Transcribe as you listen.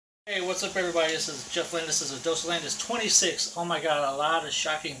Hey, what's up everybody? This is Jeff Landis. This is a Dose of Landis 26. Oh my god, a lot of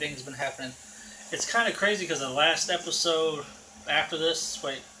shocking things have been happening. It's kind of crazy because the last episode after this,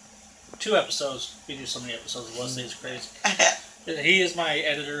 wait, 2 episodes, we do so many episodes of Wesley, it's crazy. He is my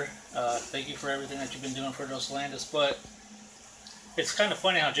editor. Thank you for everything that you've been doing for Dose of Landis, but it's kind of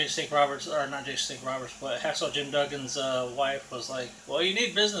funny how not Jason Roberts, but Hacksaw Jim Duggan's wife was like, well, you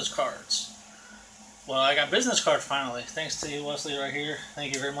need business cards. Well, I got business cards finally, thanks to you, Wesley, right here.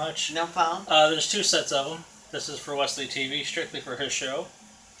 Thank you very much. No problem. There's 2 sets of them. This is for Wesley TV, strictly for his show.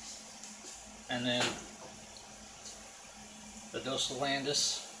 And then the Dose of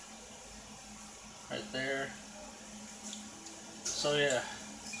Landis, right there. So yeah,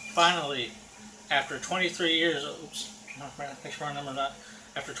 finally, after 23 years, oops, make sure I remember that.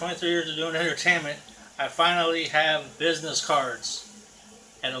 After 23 years of doing entertainment, I finally have business cards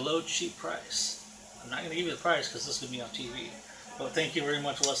at a low, cheap price. I'm not going to give you the price because this is going to be on TV. But thank you very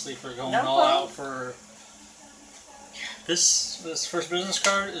much, Leslie, for going all out for... This first business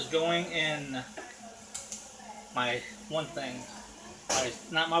card is going in my one thing.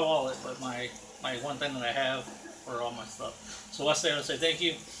 Not my wallet, but my one thing that I have for all my stuff. So Leslie, I want to say thank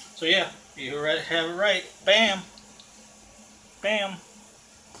you. So yeah, you have it right. Bam! Bam!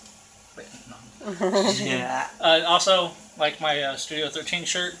 Wait, no. Yeah. Also, like my Studio 13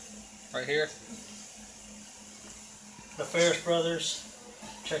 shirt, right here. The Ferris Brothers,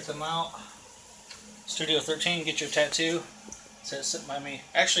 check them out. Studio 13, get your tattoo. It says sit by me.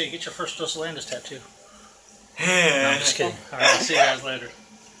 Actually, get your first Dose of Landis tattoo. No, I'm just kidding. Alright, I'll see you guys later.